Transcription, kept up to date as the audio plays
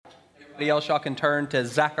else, y'all can turn to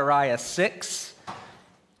Zechariah 6.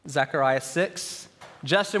 Zechariah 6.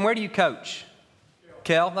 Justin, where do you coach?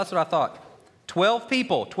 Kel, that's what I thought. 12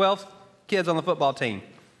 people, 12 kids on the football team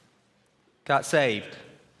got saved.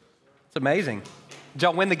 It's amazing. Did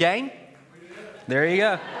y'all win the game? There you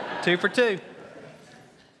go. 2 for 2.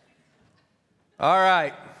 All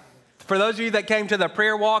right. For those of you that came to the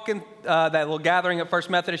prayer walk and that little gathering at First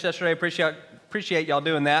Methodist yesterday, appreciate y'all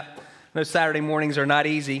doing that. I know Saturday mornings are not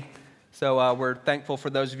easy, so we're thankful for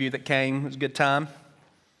those of you that came. It was a good time.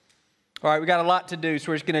 All right, we got a lot to do,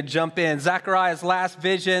 so we're just going to jump in. Zechariah's last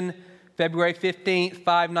vision, February 15th,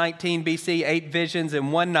 519 BC, 8 visions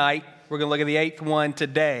in one night. We're going to look at the 8th one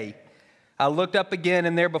today. I looked up again,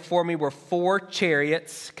 and there before me were 4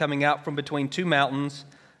 chariots coming out from between 2 mountains,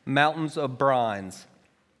 mountains of bronze.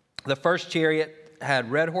 The first chariot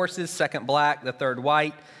had red horses, second black, the third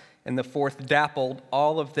white, and the fourth dappled,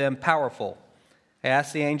 all of them powerful. I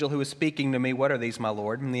asked the angel who was speaking to me, "What are these, my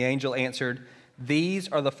Lord?" And the angel answered, "These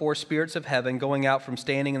are the 4 spirits of heaven going out from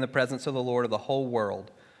standing in the presence of the Lord of the whole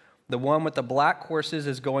world. The one with the black horses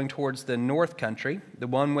is going towards the north country. The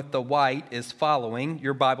one with the white is following."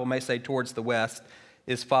 Your Bible may say towards the west.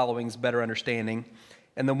 Is following is better understanding.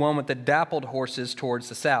 "And the one with the dappled horses towards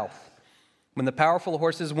the south." When the powerful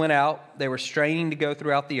horses went out, they were straining to go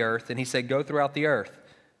throughout the earth. And he said, "Go throughout the earth."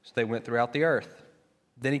 So they went throughout the earth.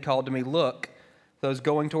 Then he called to me, "Look, those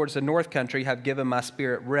going towards the north country have given my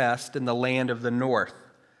spirit rest in the land of the north."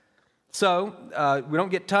 So we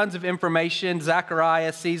don't get tons of information.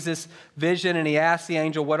 Zechariah sees this vision and he asks the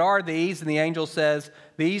angel, "What are these?" And the angel says,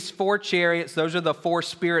 "These 4 chariots, those are the 4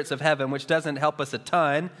 spirits of heaven," which doesn't help us a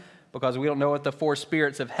ton because we don't know what the 4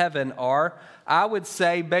 spirits of heaven are. I would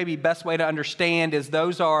say maybe best way to understand is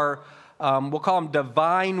those are, we'll call them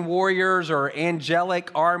divine warriors or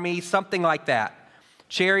angelic army, something like that.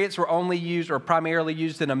 Chariots were only used or primarily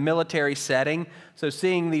used in a military setting. So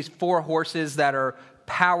seeing these 4 horses that are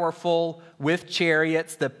powerful with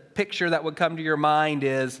chariots, the picture that would come to your mind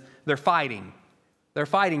is they're fighting. They're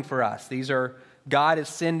fighting for us. God is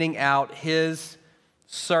sending out his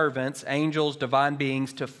servants, angels, divine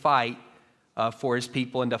beings, to fight for his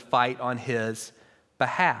people and to fight on his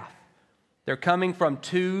behalf. They're coming from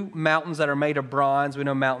 2 mountains that are made of bronze. We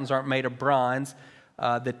know mountains aren't made of bronze.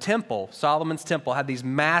 The temple, Solomon's temple, had these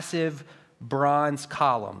massive bronze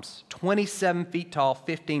columns, 27 feet tall,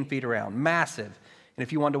 15 feet around, massive. And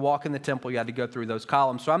if you wanted to walk in the temple, you had to go through those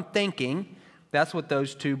columns. So I'm thinking that's what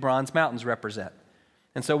those 2 bronze mountains represent.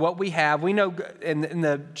 And so what we have, we know, and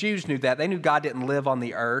the Jews knew that. They knew God didn't live on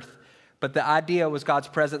the earth, but the idea was God's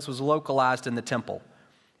presence was localized in the temple.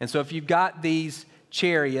 And so if you've got these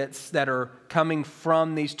chariots that are coming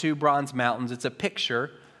from these 2 bronze mountains, it's a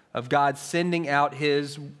picture of God sending out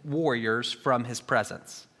his warriors from his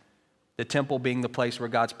presence. The temple being the place where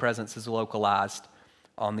God's presence is localized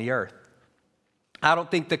on the earth. I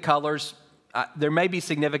don't think the colors, there may be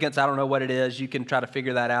significance. I don't know what it is. You can try to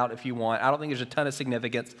figure that out if you want. I don't think there's a ton of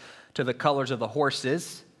significance to the colors of the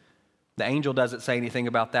horses. The angel doesn't say anything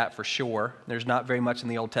about that for sure. There's not very much in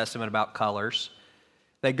the Old Testament about colors.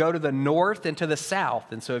 They go to the north and to the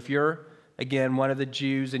south. And so if you're, again, one of the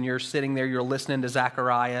Jews and you're sitting there, you're listening to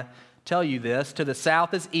Zechariah tell you this. To the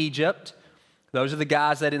south is Egypt. Those are the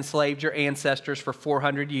guys that enslaved your ancestors for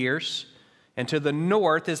 400 years. And to the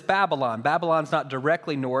north is Babylon. Babylon's not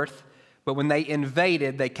directly north, but when they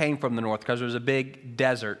invaded, they came from the north because there was a big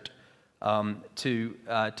desert to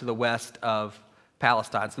the west of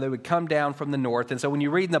Palestine. So they would come down from the north. And so when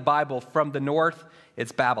you read in the Bible, from the north,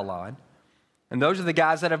 it's Babylon. And those are the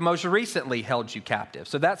guys that have most recently held you captive.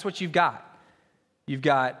 So that's what you've got. You've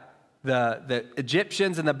got the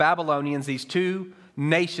Egyptians and the Babylonians, these 2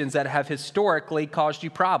 nations that have historically caused you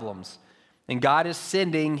problems. And God is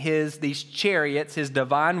sending these chariots, his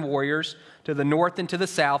divine warriors, to the north and to the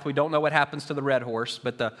south. We don't know what happens to the red horse,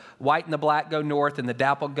 but the white and the black go north and the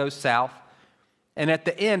dappled goes south. And at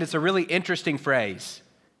the end, it's a really interesting phrase.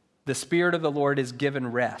 The Spirit of the Lord is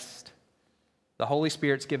given rest. The Holy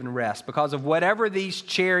Spirit's given rest. Because of whatever these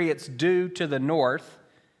chariots do to the north,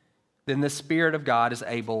 then the Spirit of God is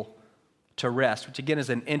able to rest, which again is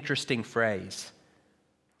an interesting phrase.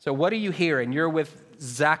 So what are you hearing? You're with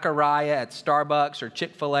Zechariah at Starbucks or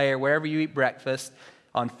Chick-fil-A or wherever you eat breakfast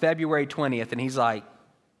on February 20th, and he's like,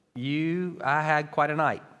 I had quite a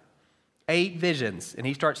night. 8 visions, and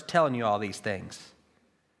he starts telling you all these things.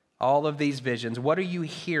 All of these visions. What are you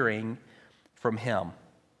hearing from him?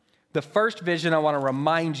 The first vision I want to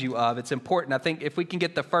remind you of, it's important. I think if we can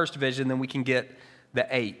get the first vision, then we can get the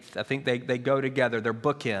 8th. I think they go together. They're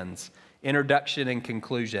bookends, introduction and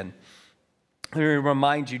conclusion. Let me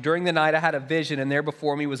remind you, during the night I had a vision, and there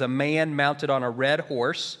before me was a man mounted on a red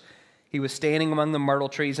horse. He was standing among the myrtle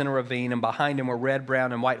trees in a ravine, and behind him were red,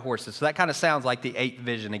 brown, and white horses. So that kind of sounds like the eighth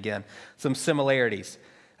vision again, some similarities.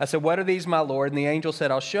 I said, "What are these, my Lord?" And the angel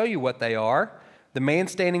said, "I'll show you what they are." The man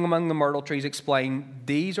standing among the myrtle trees explained,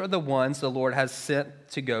 "These are the ones the Lord has sent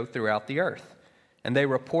to go throughout the earth." And they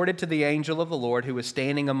reported to the angel of the Lord who was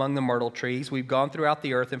standing among the myrtle trees, "We've gone throughout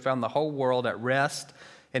the earth and found the whole world at rest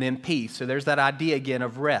and in peace." So there's that idea again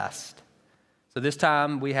of rest. So this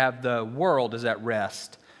time we have the world is at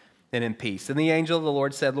rest and in peace. And the angel of the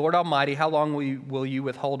Lord said, "Lord Almighty, how long will you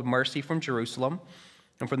withhold mercy from Jerusalem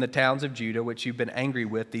and from the towns of Judah, which you've been angry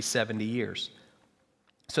with these 70 years?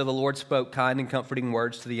 So the Lord spoke kind and comforting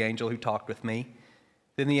words to the angel who talked with me.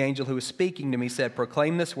 Then the angel who was speaking to me said,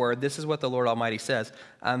 "Proclaim this word. This is what the Lord Almighty says.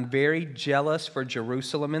 I'm very jealous for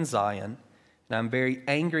Jerusalem and Zion, and I'm very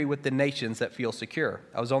angry with the nations that feel secure.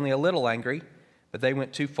 I was only a little angry, but they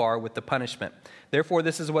went too far with the punishment. Therefore,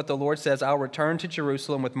 this is what the Lord says. I'll return to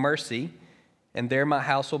Jerusalem with mercy, and there my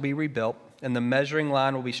house will be rebuilt, and the measuring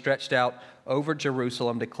line will be stretched out over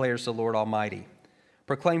Jerusalem, declares the Lord Almighty.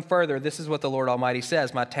 Proclaim further, this is what the Lord Almighty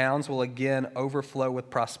says. My towns will again overflow with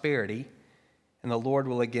prosperity, and the Lord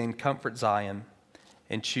will again comfort Zion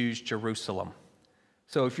and choose Jerusalem."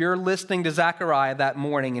 So if you're listening to Zechariah that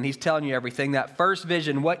morning and he's telling you everything, that first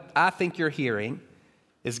vision, what I think you're hearing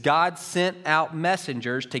is God sent out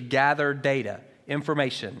messengers to gather data,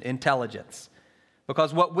 information, intelligence.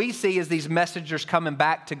 Because what we see is these messengers coming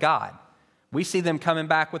back to God. We see them coming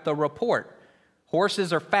back with a report.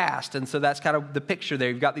 Horses are fast, and so that's kind of the picture there.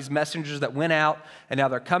 You've got these messengers that went out, and now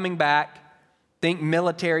they're coming back. Think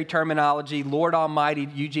military terminology. Lord Almighty,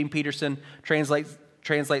 Eugene Peterson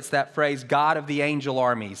translates that phrase, God of the angel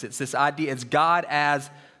armies. It's this idea, it's God as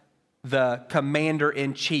the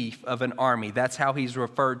commander-in-chief of an army. That's how he's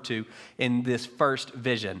referred to in this first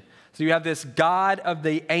vision. So you have this God of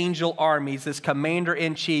the angel armies, this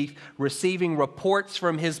commander-in-chief, receiving reports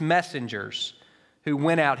from his messengers who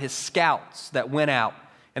went out, his scouts that went out.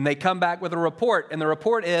 And they come back with a report, and the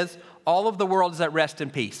report is, all of the world is at rest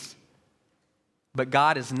and peace. But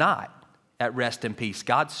God is not at rest and peace.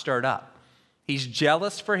 God's stirred up. He's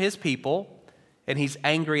jealous for his people, and he's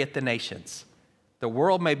angry at the nations. The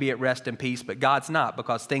world may be at rest and peace, but God's not,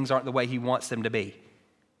 because things aren't the way he wants them to be.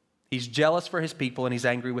 He's jealous for his people, and he's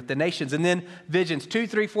angry with the nations. And then visions 2,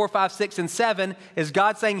 3, 4, 5, 6, and 7 is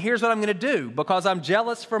God saying, here's what I'm going to do. Because I'm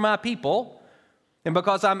jealous for my people, and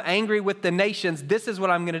because I'm angry with the nations, this is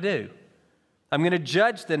what I'm going to do. I'm going to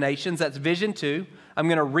judge the nations. That's vision 2. I'm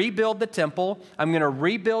going to rebuild the temple. I'm going to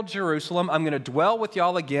rebuild Jerusalem. I'm going to dwell with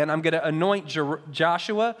y'all again. I'm going to anoint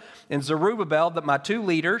Joshua and Zerubbabel, my 2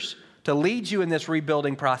 leaders, to lead you in this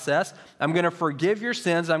rebuilding process. I'm going to forgive your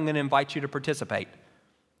sins. I'm going to invite you to participate.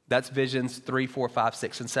 That's visions 3, 4, 5,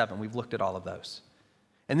 6, and 7. We've looked at all of those.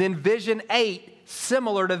 And then vision 8,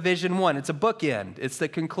 similar to vision 1. It's a bookend. It's the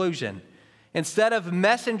conclusion. Instead of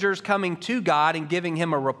messengers coming to God and giving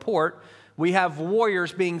him a report, we have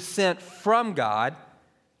warriors being sent from God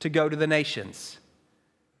to go to the nations.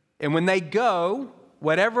 And when they go,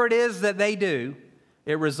 whatever it is that they do,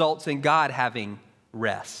 it results in God having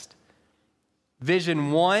rest.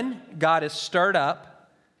 Vision 1, God is stirred up.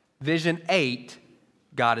 Vision 8,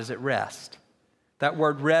 God is at rest. That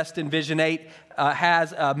word rest in vision 8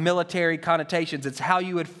 has military connotations. It's how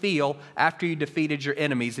you would feel after you defeated your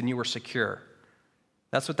enemies and you were secure.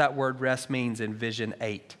 That's what that word rest means in vision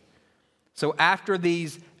 8. So after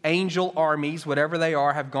these angel armies, whatever they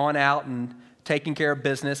are, have gone out and taken care of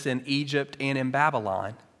business in Egypt and in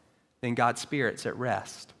Babylon, then God's Spirit's at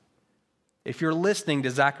rest. If you're listening to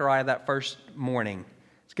Zechariah that first morning,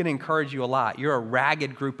 it's going to encourage you a lot. You're a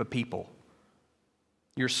ragged group of people.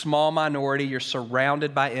 You're a small minority. You're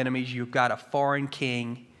surrounded by enemies. You've got a foreign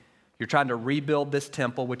king. You're trying to rebuild this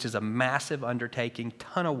temple, which is a massive undertaking,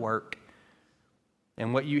 ton of work.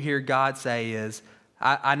 And what you hear God say is,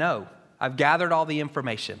 I know. I've gathered all the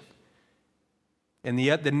information. And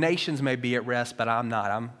the nations may be at rest, but I'm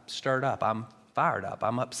not. I'm stirred up. I'm fired up.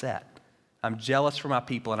 I'm upset. I'm jealous for my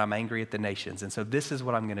people, and I'm angry at the nations. And so this is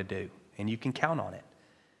what I'm going to do, and you can count on it.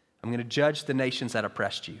 I'm going to judge the nations that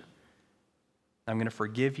oppressed you. I'm going to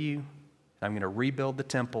forgive you. I'm going to rebuild the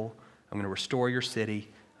temple. I'm going to restore your city.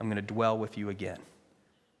 I'm going to dwell with you again.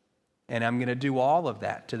 And I'm going to do all of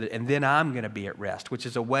that, and then I'm going to be at rest, which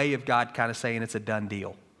is a way of God kind of saying it's a done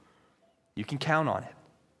deal. You can count on it,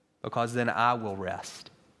 because then I will rest.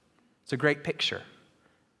 It's a great picture.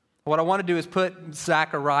 What I want to do is put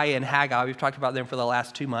Zechariah and Haggai, we've talked about them for the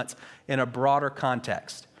last 2 months, in a broader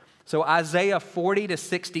context. So Isaiah 40 to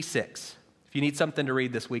 66. If you need something to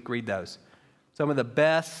read this week, read those. Some of the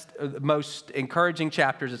best, most encouraging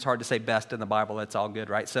chapters. It's hard to say best in the Bible. That's all good,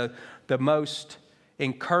 right? So the most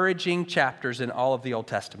encouraging chapters in all of the Old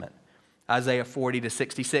Testament, Isaiah 40 to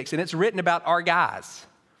 66. And it's written about our guys.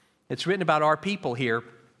 It's written about our people here,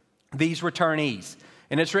 these returnees.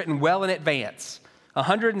 And it's written well in advance.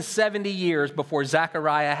 170 years before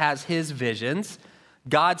Zechariah has his visions,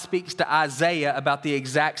 God speaks to Isaiah about the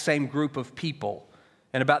exact same group of people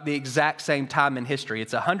and about the exact same time in history.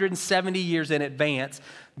 It's 170 years in advance.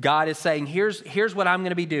 God is saying, here's what I'm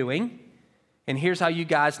going to be doing, and here's how you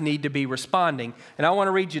guys need to be responding. And I want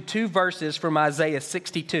to read you 2 verses from Isaiah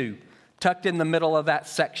 62, tucked in the middle of that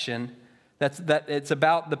section. It's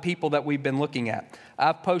about the people that we've been looking at.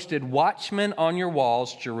 I've posted watchmen on your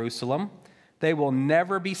walls, Jerusalem. They will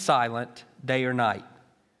never be silent day or night.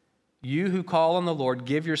 You who call on the Lord,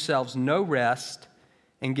 give yourselves no rest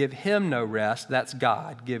and give him no rest. That's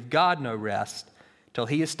God. Give God no rest till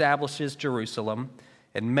he establishes Jerusalem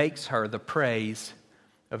and makes her the praise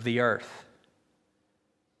of the earth.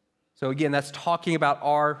 So again, that's talking about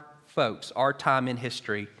our folks, our time in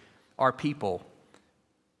history, our people.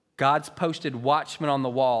 God's posted watchmen on the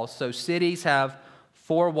walls. So cities have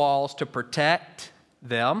 4 walls to protect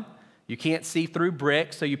them. You can't see through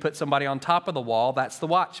bricks, so you put somebody on top of the wall. That's the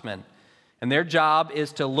watchman. And their job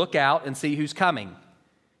is to look out and see who's coming.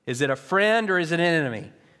 Is it a friend or is it an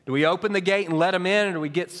enemy? Do we open the gate and let them in, or do we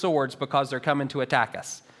get swords because they're coming to attack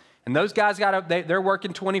us? And those guys they're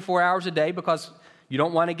working 24 hours a day because you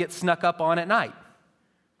don't want to get snuck up on at night.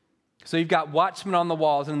 So you've got watchmen on the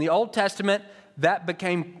walls. And in the Old Testament, that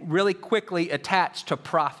became really quickly attached to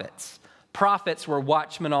prophets. Prophets were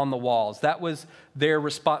watchmen on the walls. That was their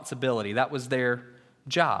responsibility. That was their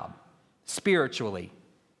job, spiritually.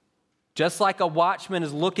 Just like a watchman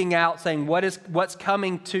is looking out saying, what's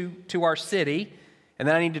coming to our city, and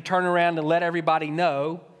then I need to turn around and let everybody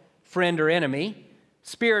know, friend or enemy.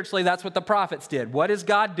 Spiritually, that's what the prophets did. What is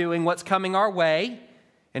God doing? What's coming our way?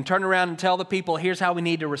 And turn around and tell the people, here's how we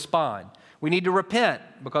need to respond. We need to repent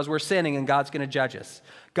because we're sinning and God's going to judge us.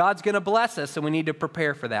 God's going to bless us and we need to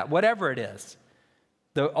prepare for that, whatever it is.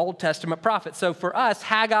 The Old Testament prophets. So for us,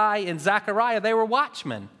 Haggai and Zechariah, they were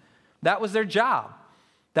watchmen. That was their job.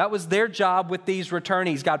 That was their job with these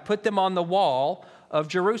returnees. God put them on the wall of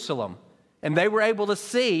Jerusalem. And they were able to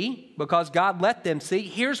see, because God let them see,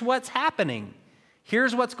 here's what's happening.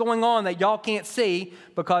 Here's what's going on that y'all can't see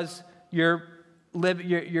because you're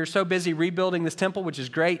so busy rebuilding this temple, which is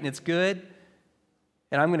great and it's good.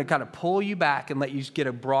 And I'm going to kind of pull you back and let you get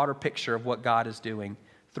a broader picture of what God is doing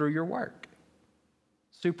through your work.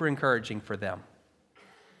 Super encouraging for them.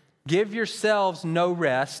 Give yourselves no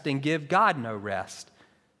rest and give God no rest.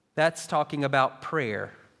 That's talking about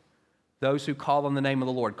prayer. Those who call on the name of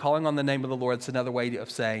the Lord. Calling on the name of the Lord is another way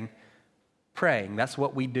of saying praying. That's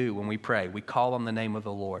what we do when we pray. We call on the name of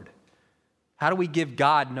the Lord. How do we give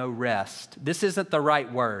God no rest? This isn't the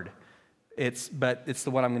right word, but it's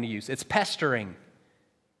the one I'm going to use. It's pestering.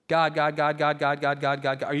 God. Are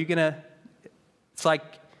you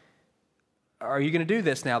going to do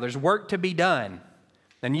this now? There's work to be done,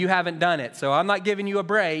 and you haven't done it. So I'm not giving you a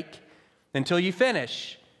break until you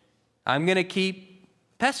finish. I'm going to keep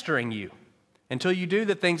pestering you until you do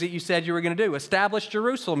the things that you said you were going to do. Establish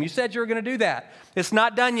Jerusalem. You said you were going to do that. It's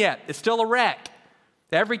not done yet. It's still a wreck.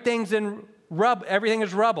 Everything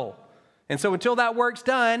is rubble. And so until that work's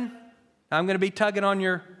done, I'm going to be tugging on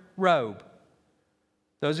your robe.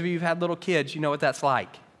 Those of you who've had little kids, you know what that's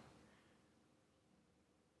like.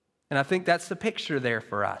 And I think that's the picture there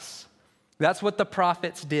for us. That's what the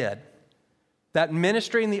prophets did. That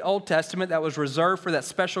ministry in the Old Testament that was reserved for that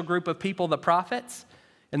special group of people, the prophets,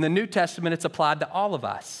 in the New Testament it's applied to all of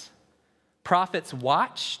us. Prophets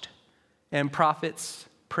watched and prophets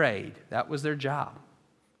prayed. That was their job.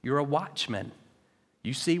 You're a watchman.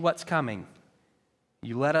 You see what's coming.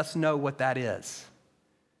 You let us know what that is.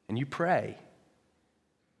 And you pray.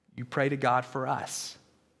 You pray to God for us.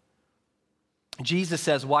 Jesus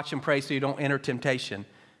says, watch and pray so you don't enter temptation.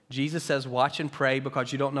 Jesus says, watch and pray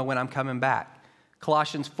because you don't know when I'm coming back.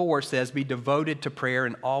 Colossians 4 says, be devoted to prayer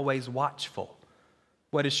and always watchful.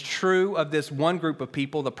 What is true of this one group of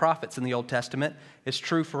people, the prophets in the Old Testament, is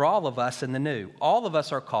true for all of us in the New. All of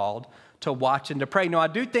us are called to watch and to pray. Now, I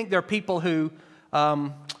do think there are people who,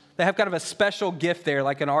 they have kind of a special gift there,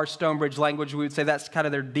 like in our Stonebridge language, we would say that's kind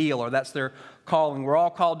of their deal or that's their calling. We're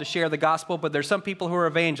all called to share the gospel, but there's some people who are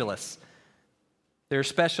evangelists. They're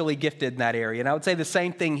especially gifted in that area. And I would say the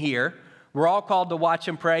same thing here. We're all called to watch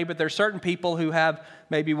and pray, but there's certain people who have,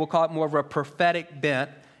 maybe we'll call it more of a prophetic bent,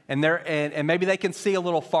 and maybe they can see a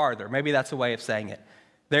little farther. Maybe that's a way of saying it.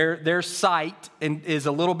 Their sight is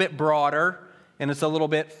a little bit broader, and it's a little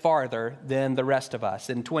bit farther than the rest of us.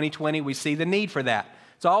 In 2020, we see the need for that.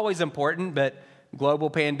 It's always important, but global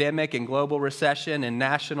pandemic and global recession and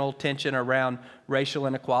national tension around racial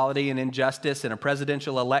inequality and injustice and a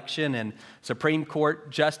presidential election and Supreme Court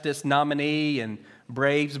justice nominee and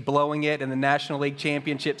Braves blowing it in the National League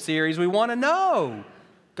Championship Series. We want to know,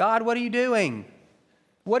 God, what are you doing?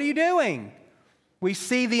 What are you doing? We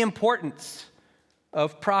see the importance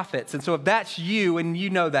of prophets. And so if that's you, and you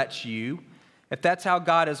know that's you, if that's how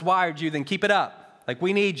God has wired you, then keep it up. Like,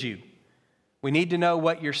 we need you. We need to know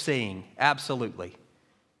what you're seeing. Absolutely.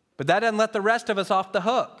 But that doesn't let the rest of us off the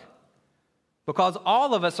hook, because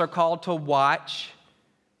all of us are called to watch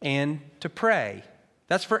and to pray.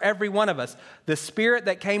 That's for every one of us. The Spirit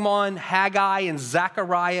that came on Haggai and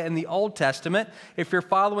Zechariah in the Old Testament, if you're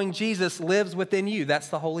following Jesus, lives within you. That's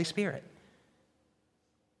the Holy Spirit.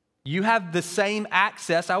 You have the same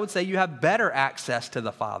access. I would say you have better access to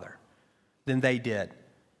the Father than they did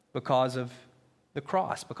because of the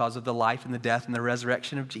cross, because of the life and the death and the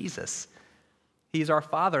resurrection of Jesus. He's our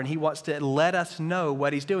Father, and He wants to let us know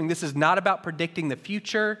what He's doing. This is not about predicting the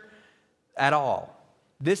future at all.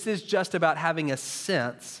 This is just about having a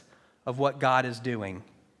sense of what God is doing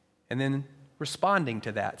and then responding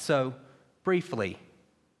to that. So, briefly,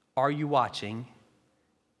 are you watching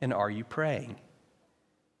and are you praying?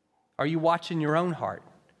 Are you watching your own heart?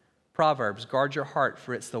 Proverbs, guard your heart,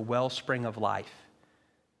 for it's the wellspring of life.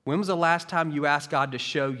 When was the last time you asked God to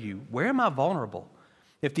show you, where am I vulnerable?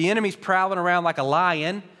 If the enemy's prowling around like a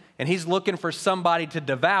lion and he's looking for somebody to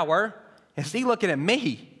devour, is he looking at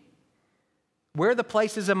me? Where are the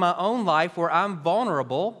places in my own life where I'm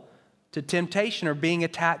vulnerable to temptation or being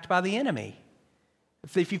attacked by the enemy?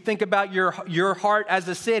 If you think about your heart as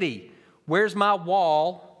a city, where's my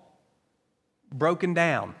wall broken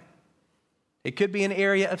down? It could be an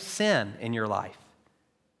area of sin in your life.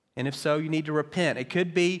 And if so, you need to repent. It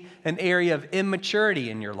could be an area of immaturity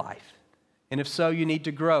in your life. And if so, you need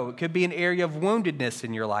to grow. It could be an area of woundedness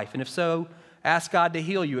in your life. And if so, ask God to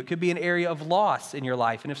heal you. It could be an area of loss in your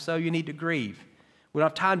life. And if so, you need to grieve. We don't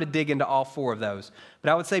have time to dig into all four of those.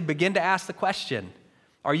 But I would say begin to ask the question,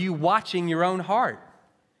 are you watching your own heart?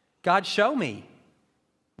 God, show me.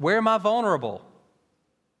 Where am I vulnerable?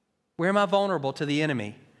 Where am I vulnerable to the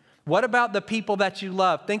enemy? What about the people that you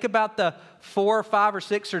love? Think about the 4 or 5 or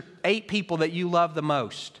 6 or 8 people that you love the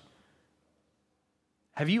most.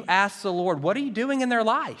 Have you asked the Lord, what are you doing in their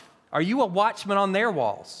life? Are you a watchman on their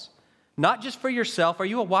walls? Not just for yourself, are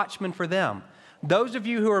you a watchman for them? Those of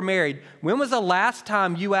you who are married, when was the last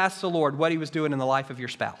time you asked the Lord what He was doing in the life of your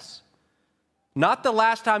spouse? Not the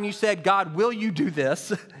last time you said, God, will you do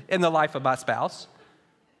this in the life of my spouse?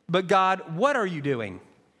 But God, what are you doing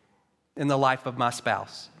in the life of my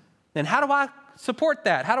spouse? And how do I support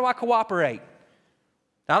that? How do I cooperate?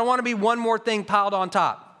 I don't want to be one more thing piled on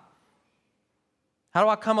top. How do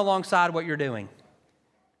I come alongside what you're doing?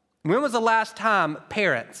 When was the last time,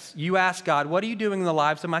 parents, you asked God, what are you doing in the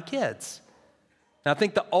lives of my kids? And I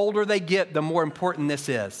think the older they get, the more important this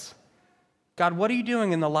is. God, what are you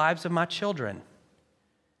doing in the lives of my children?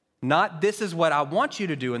 Not this is what I want you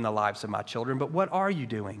to do in the lives of my children, but what are you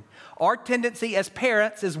doing? Our tendency as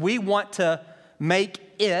parents is we want to make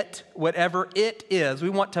it, whatever it is, we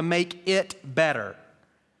want to make it better.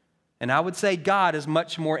 And I would say God is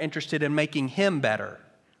much more interested in making him better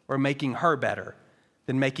or making her better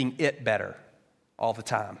than making it better all the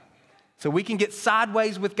time. So we can get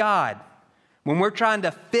sideways with God when we're trying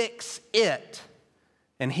to fix it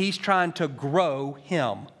and He's trying to grow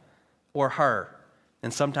him or her.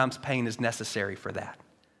 And sometimes pain is necessary for that.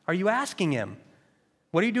 Are you asking Him?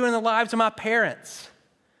 What are you doing in the lives of my parents?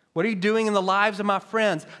 What are you doing in the lives of my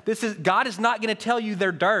friends? God is not going to tell you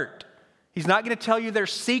their dirt. He's not going to tell you their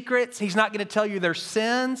secrets. He's not going to tell you their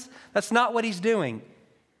sins. That's not what He's doing.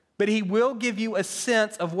 But He will give you a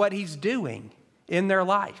sense of what He's doing in their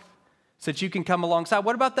life so that you can come alongside.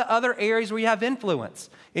 What about the other areas where you have influence?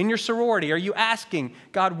 In your sorority, are you asking,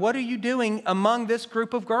 God, what are you doing among this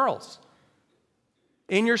group of girls?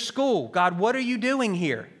 In your school, God, what are you doing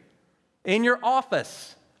here? In your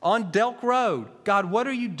office, on Delk Road, God, what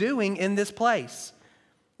are you doing in this place?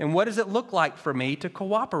 And what does it look like for me to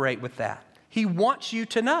cooperate with that? He wants you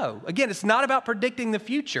to know. Again, it's not about predicting the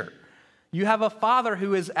future. You have a Father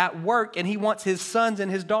who is at work, and He wants His sons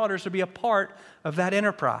and His daughters to be a part of that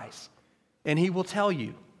enterprise. And He will tell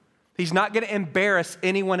you. He's not going to embarrass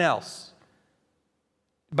anyone else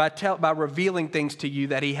by revealing things to you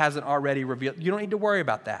that He hasn't already revealed. You don't need to worry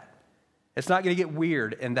about that. It's not going to get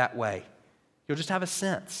weird in that way. You'll just have a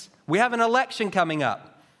sense. We have an election coming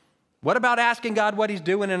up. What about asking God what He's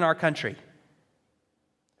doing in our country?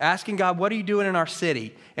 Asking God, what are you doing in our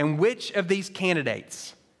city? And which of these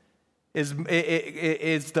candidates is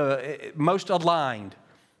the most aligned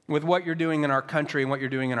with what you're doing in our country and what you're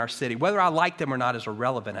doing in our city. Whether I like them or not is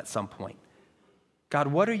irrelevant at some point. God,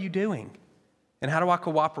 what are you doing? And how do I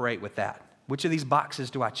cooperate with that? Which of these boxes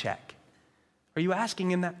do I check? Are you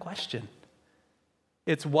asking him that question?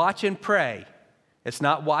 It's watch and pray. It's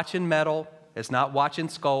not watch and meddle. It's not watch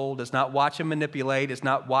and scold. It's not watch and manipulate. It's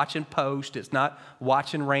not watch and post. It's not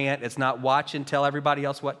watch and rant. It's not watch and tell everybody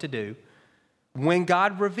else what to do. When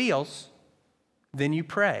God reveals, then you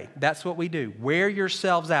pray. That's what we do. Wear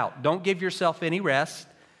yourselves out. Don't give yourself any rest,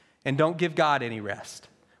 and don't give God any rest.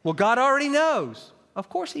 Well, God already knows. Of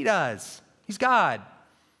course he does. He's God.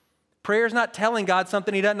 Prayer is not telling God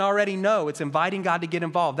something he doesn't already know. It's inviting God to get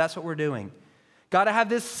involved. That's what we're doing. God, I have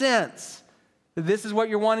this sense that this is what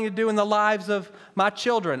you're wanting to do in the lives of my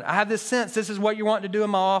children. I have this sense this is what you're wanting to do in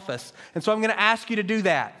my office. And so I'm going to ask you to do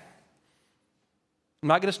that. I'm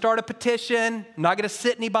not going to start a petition. I'm not going to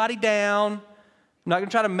sit anybody down. I'm not going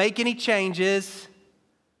to try to make any changes.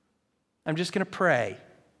 I'm just going to pray.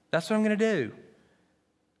 That's what I'm going to do.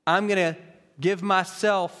 I'm going to give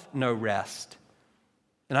myself no rest.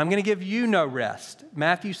 And I'm going to give you no rest.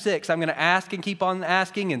 Matthew 6, I'm going to ask and keep on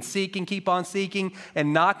asking and seek and keep on seeking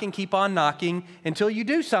and knock and keep on knocking until you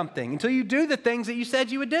do something, until you do the things that you said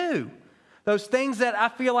you would do. Those things that I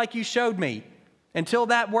feel like you showed me. Until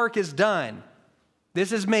that work is done.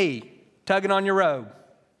 This is me tugging on your robe,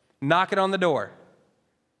 knocking on the door.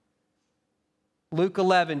 Luke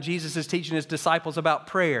 11, Jesus is teaching his disciples about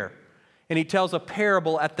prayer. And he tells a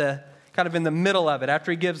parable at the kind of in the middle of it.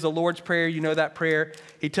 After he gives the Lord's Prayer, you know that prayer.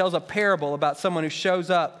 He tells a parable about someone who shows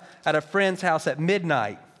up at a friend's house at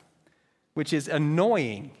midnight, which is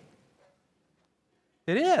annoying.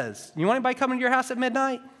 It is. You want anybody coming to your house at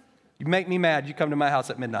midnight? You make me mad. You come to my house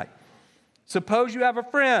at midnight. Suppose you have a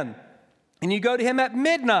friend and you go to him at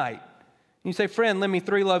midnight. And you say, friend, lend me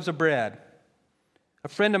 3 loaves of bread. A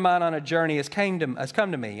friend of mine on a journey has come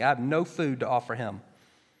to me. I have no food to offer him.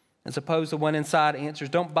 And suppose the one inside answers,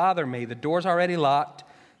 don't bother me. The door's already locked,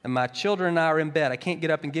 and my children and I are in bed. I can't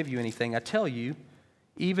get up and give you anything. I tell you,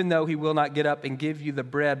 even though he will not get up and give you the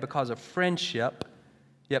bread because of friendship,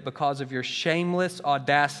 yet because of your shameless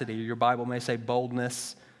audacity, your Bible may say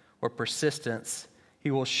boldness or persistence,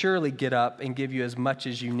 he will surely get up and give you as much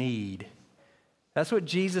as you need. That's what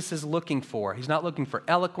Jesus is looking for. He's not looking for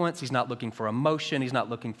eloquence. He's not looking for emotion. He's not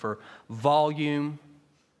looking for volume.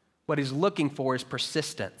 What he's looking for is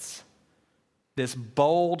persistence, this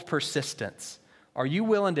bold persistence. Are you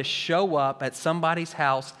willing to show up at somebody's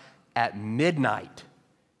house at midnight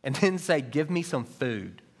and then say, give me some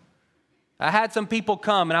food? I had some people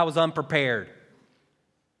come and I was unprepared.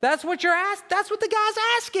 That's what that's what the guy's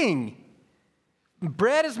asking.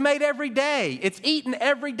 Bread is made every day. It's eaten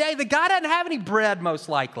every day. The guy doesn't have any bread, most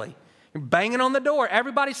likely. You're banging on the door.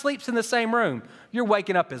 Everybody sleeps in the same room. You're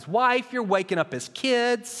waking up his wife. You're waking up his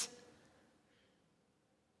kids.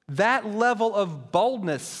 That level of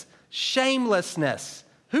boldness, shamelessness.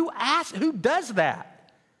 Who does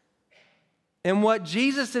that? And what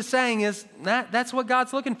Jesus is saying is that's what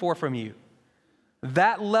God's looking for from you.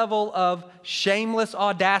 That level of shameless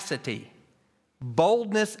audacity,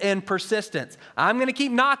 boldness and persistence. I'm going to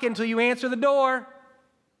keep knocking until you answer the door.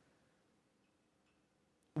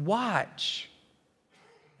 Watch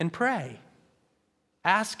and pray.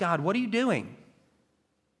 Ask God, what are you doing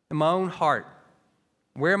in my own heart?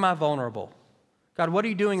 Where am I vulnerable? God, what are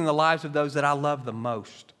you doing in the lives of those that I love the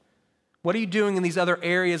most? What are you doing in these other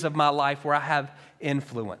areas of my life where I have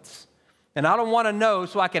influence? And I don't want to know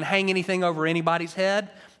so I can hang anything over anybody's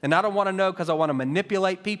head. And I don't want to know because I want to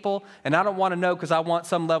manipulate people. And I don't want to know because I want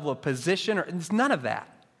some level of position. It's none of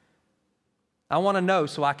that. I want to know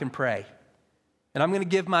so I can pray. And I'm going to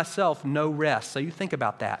give myself no rest. So you think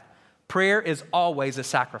about that. Prayer is always a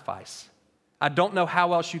sacrifice. I don't know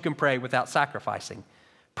how else you can pray without sacrificing.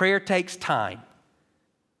 Prayer takes time.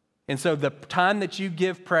 And so the time that you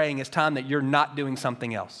give praying is time that you're not doing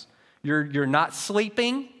something else. You're not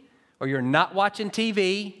sleeping, or you're not watching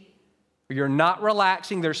TV, or you're not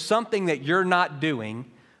relaxing. There's something that you're not doing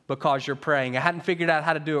because you're praying. I hadn't figured out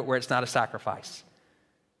how to do it where it's not a sacrifice.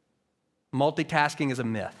 Multitasking is a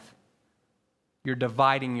myth. You're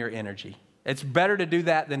dividing your energy. It's better to do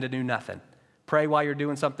that than to do nothing. Pray while you're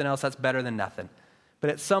doing something else, that's better than nothing. But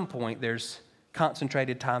at some point, there's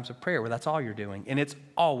concentrated times of prayer where that's all you're doing, and it's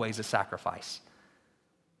always a sacrifice.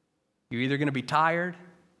 You're either going to be tired,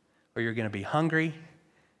 or you're going to be hungry.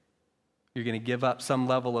 You're going to give up some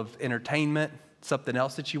level of entertainment, something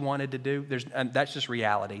else that you wanted to do. That's just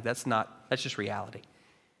reality. That's just reality.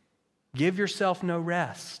 Give yourself no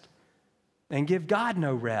rest, and give God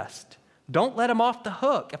no rest. Don't let him off the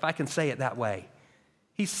hook, if I can say it that way.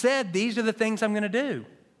 He said, these are the things I'm going to do.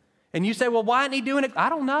 And you say, well, why isn't he doing it? I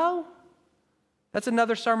don't know. That's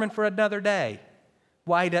another sermon for another day.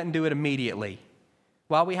 Why he doesn't do it immediately.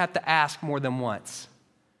 Why we have to ask more than once.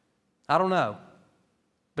 I don't know.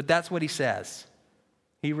 But that's what he says.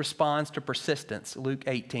 He responds to persistence, Luke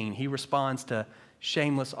 18. He responds to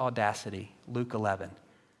shameless audacity, Luke 11.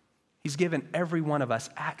 He's given every one of us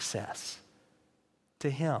access to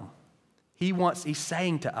him. He's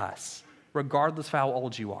saying to us, regardless of how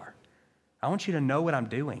old you are, I want you to know what I'm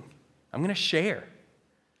doing. I'm going to share.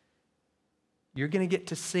 You're going to get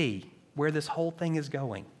to see where this whole thing is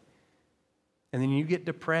going. And then you get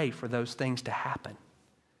to pray for those things to happen.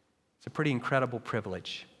 It's a pretty incredible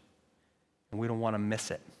privilege, and we don't want to miss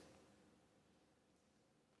it.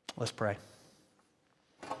 Let's pray.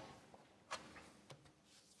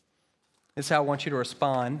 This is how I want you to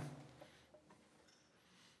respond.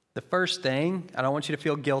 The first thing, I don't want you to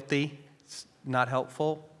feel guilty. It's not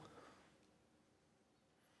helpful.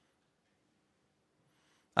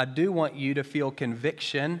 I do want you to feel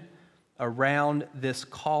conviction around this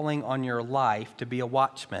calling on your life to be a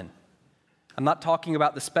watchman. I'm not talking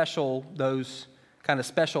about those kind of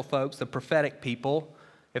special folks, the prophetic people.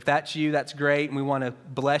 If that's you, that's great, and we want to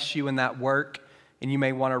bless you in that work, and you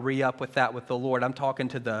may want to re-up with that with the Lord. I'm talking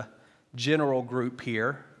to the general group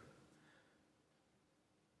here.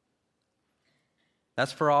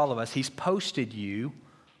 That's for all of us. He's posted you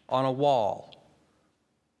on a wall.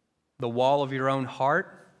 The wall of your own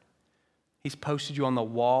heart. He's posted you on the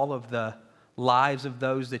wall of the lives of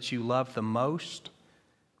those that you love the most.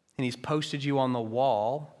 And he's posted you on the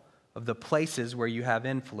wall of the places where you have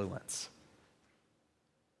influence.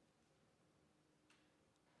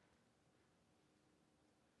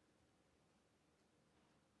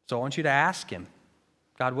 So I want you to ask him,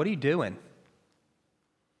 God, what are you doing?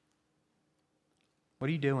 What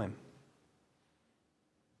are you doing?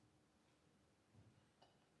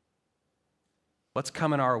 What's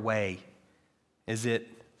coming our way? Is it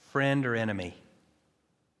friend or enemy?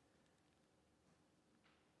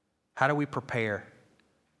 How do we prepare?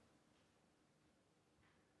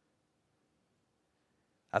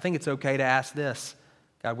 I think it's okay to ask this.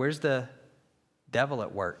 God, where's the devil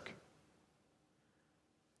at work?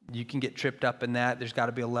 You can get tripped up in that. There's got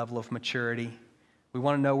to be a level of maturity. We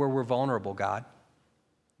want to know where we're vulnerable, God.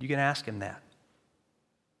 You can ask him that.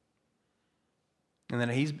 And then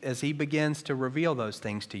as he begins to reveal those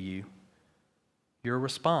things to you, your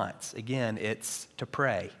response, again, it's to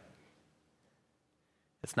pray.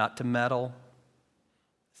 It's not to meddle.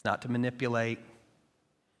 It's not to manipulate.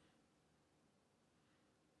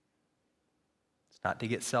 It's not to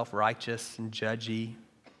get self-righteous and judgy,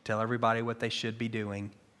 tell everybody what they should be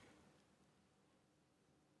doing.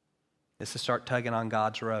 It's to start tugging on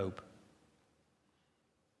God's robe.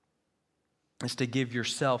 It's to give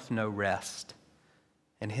yourself no rest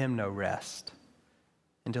and him no rest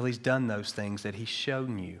until he's done those things that he's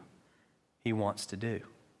shown you he wants to do.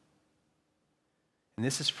 And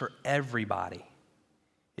this is for everybody.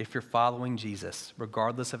 If you're following Jesus,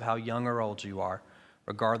 regardless of how young or old you are,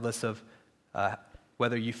 regardless of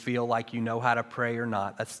whether you feel like you know how to pray or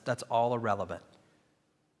not, that's all irrelevant.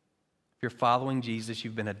 If you're following Jesus,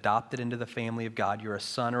 you've been adopted into the family of God. You're a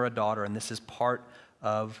son or a daughter, and this is part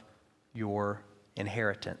of your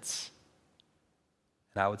inheritance.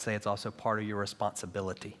 And I would say it's also part of your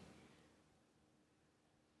responsibility.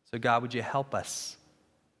 So God, would you help us?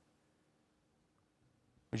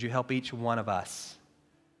 Would you help each one of us,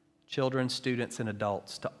 children, students, and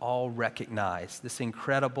adults, to all recognize this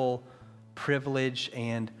incredible privilege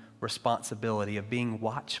and responsibility of being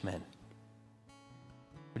watchmen?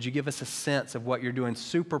 Would you give us a sense of what you're doing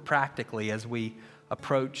super practically as we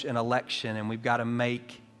approach an election and we've got to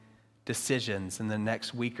make decisions in the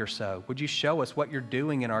next week or so? Would you show us what you're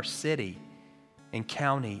doing in our city, in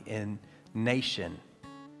county, in nation,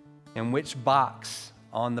 and which box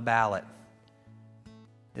on the ballot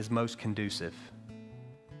is most conducive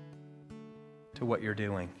to what you're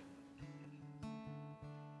doing?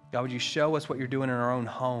 God, would you show us what you're doing in our own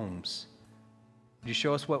homes? Would you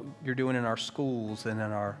show us what you're doing in our schools and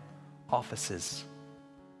in our offices?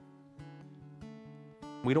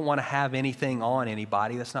 We don't want to have anything on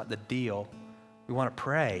anybody. That's not the deal. We want to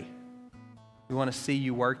pray. We want to see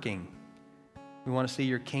you working. We want to see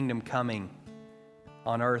your kingdom coming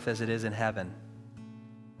on earth as it is in heaven.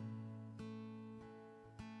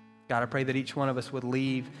 God, I pray that each one of us would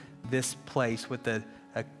leave this place with a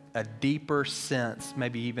deeper sense,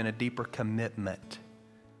 maybe even a deeper commitment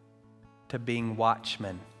to being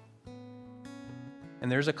watchmen.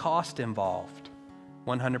 And there's a cost involved,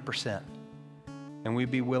 100%. And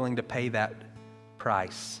we'd be willing to pay that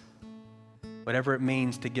price. Whatever it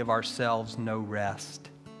means to give ourselves no rest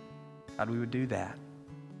God, we would do that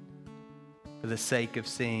for the sake of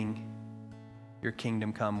seeing your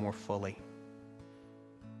kingdom come more fully.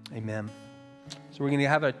 Amen. So we're going to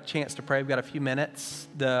have a chance to pray. We've got a few minutes.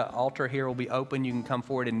 The altar here will be open. You can come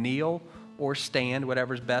forward and kneel or stand,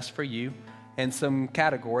 whatever's best for you. And some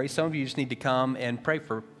categories. Some of you just need to come and pray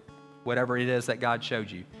for whatever it is that God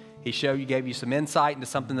showed you. He gave you some insight into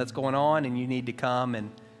something that's going on, and you need to come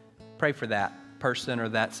and pray for that person or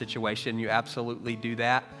that situation. You absolutely do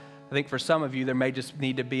that. I think for some of you, there may just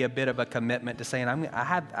need to be a bit of a commitment to saying,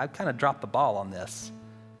 I kind of dropped the ball on this.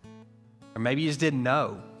 Or maybe you just didn't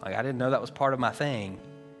know. Like, I didn't know that was part of my thing.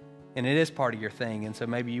 And it is part of your thing. And so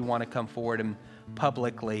maybe you want to come forward and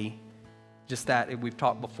publicly, just that, we've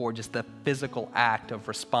talked before, just the physical act of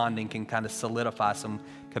responding can kind of solidify some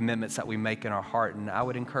commitments that we make in our heart. And I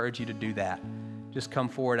would encourage you to do that. Just come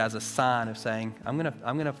forward as a sign of saying, I'm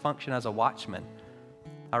gonna function as a watchman.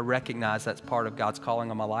 I recognize that's part of God's calling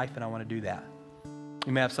on my life, and I want to do that.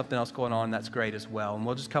 You may have something else going on, that's great as well. And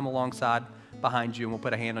we'll just come alongside behind you, and we'll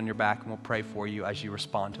put a hand on your back, and we'll pray for you as you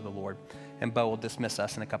respond to the Lord. And Bo will dismiss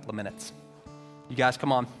us in a couple of minutes. You guys,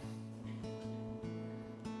 come on.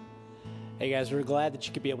 Hey guys, we're glad that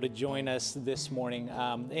you could be able to join us this morning.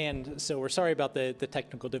 And so we're sorry about the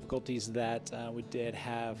technical difficulties that we did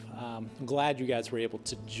have. I'm glad you guys were able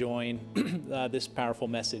to join this powerful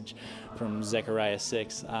message from Zechariah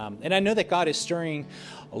 6. And I know that God is stirring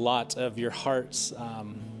a lot of your hearts,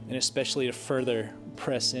 and especially to further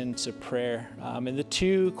press into prayer. And the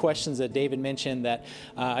two questions that David mentioned that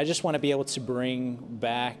I just want to be able to bring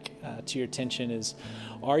back to your attention is,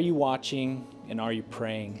 are you watching and are you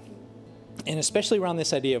praying? And especially around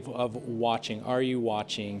this idea of watching, are you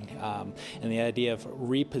watching? And the idea of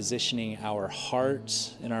repositioning our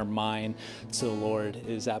hearts and our mind to the Lord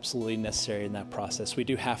is absolutely necessary in that process. We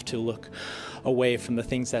do have to look away from the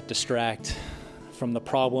things that distract, from the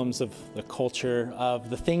problems of the culture, of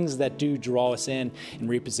the things that do draw us in, and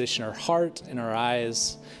reposition our heart and our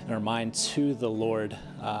eyes and our mind to the Lord.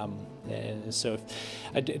 And so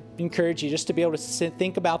I'd encourage you just to be able to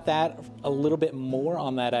think about that a little bit more,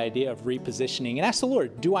 on that idea of repositioning, and ask the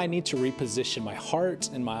Lord, do I need to reposition my heart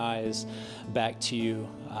and my eyes back to you?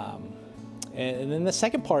 And then the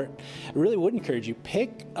second part, I really would encourage you,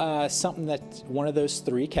 pick something that, one of those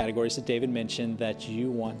three categories that David mentioned, that you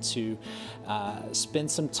want to spend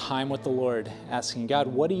some time with the Lord, asking God,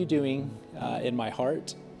 what are you doing in my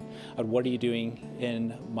heart? What are you doing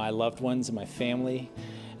in my loved ones and my family?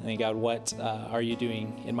 And then, God, what are you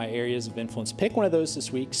doing in my areas of influence? Pick one of those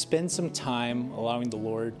this week. Spend some time allowing the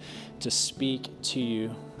Lord to speak to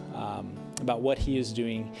you about what He is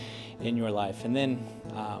doing in your life. And then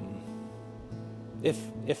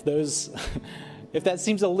if those... If that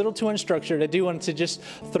seems a little too unstructured, I do want to just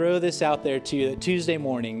throw this out there to you that Tuesday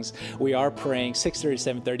mornings we are praying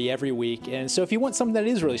 6:30, 7:30 every week. And so if you want something that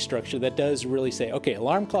is really structured, that does really say, okay,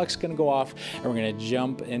 alarm clock's going to go off and we're going to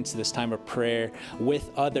jump into this time of prayer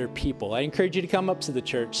with other people, I encourage you to come up to the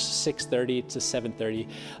church 6:30 to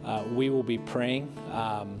 7:30. We will be praying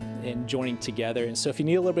and joining together. And so if you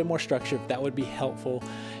need a little bit more structure, if that would be helpful,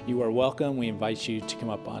 you are welcome. We invite you to come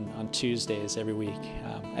up on Tuesdays every week.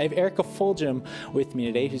 I have Erica Fulgham with me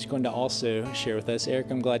today, who's going to also share with us.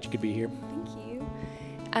 Erica, I'm glad you could be here.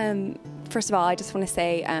 Thank you. First of all, I just want to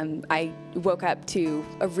say I woke up to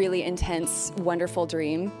a really intense, wonderful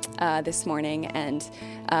dream this morning, and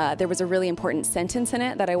there was a really important sentence in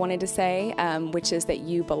it that I wanted to say, which is that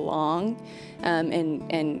you belong,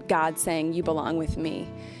 and God saying, you belong with me.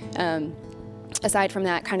 Aside from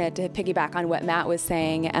that, kind of to piggyback on what Matt was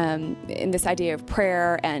saying, in this idea of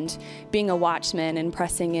prayer and being a watchman and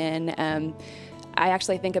pressing in, I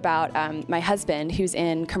actually think about my husband, who's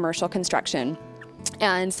in commercial construction.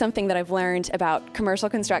 And something that I've learned about commercial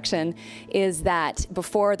construction is that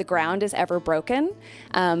before the ground is ever broken,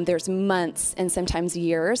 there's months and sometimes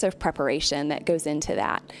years of preparation that goes into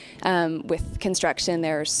that. With construction,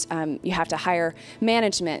 there's you have to hire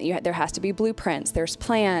management. There has to be blueprints. There's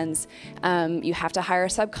plans. You have to hire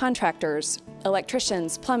subcontractors,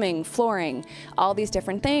 electricians, plumbing, flooring, all these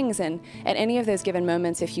different things. And at any of those given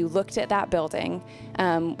moments, if you looked at that building,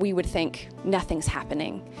 we would think nothing's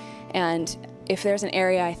happening. And if there's an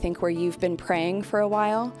area, I think, where you've been praying for a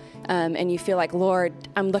while, and you feel like, Lord,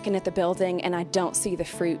 I'm looking at the building and I don't see the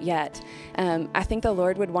fruit yet, I think the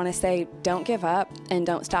Lord would want to say, don't give up and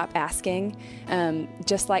don't stop asking.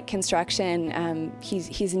 Just like construction,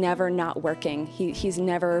 He's never not working. He's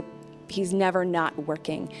never not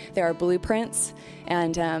working. There are blueprints,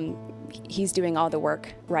 and He's doing all the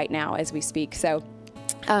work right now as we speak. So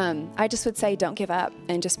I just would say, don't give up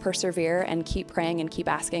and just persevere and keep praying and keep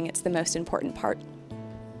asking. It's the most important part.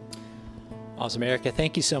 Awesome, Erica.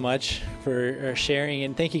 Thank you so much for sharing,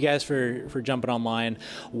 and thank you guys for jumping online,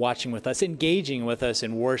 watching with us, engaging with us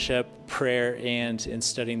in worship, prayer, and in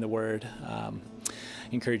studying the Word.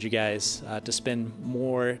 Encourage you guys to spend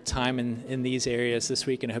more time in these areas this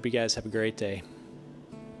week, and I hope you guys have a great day.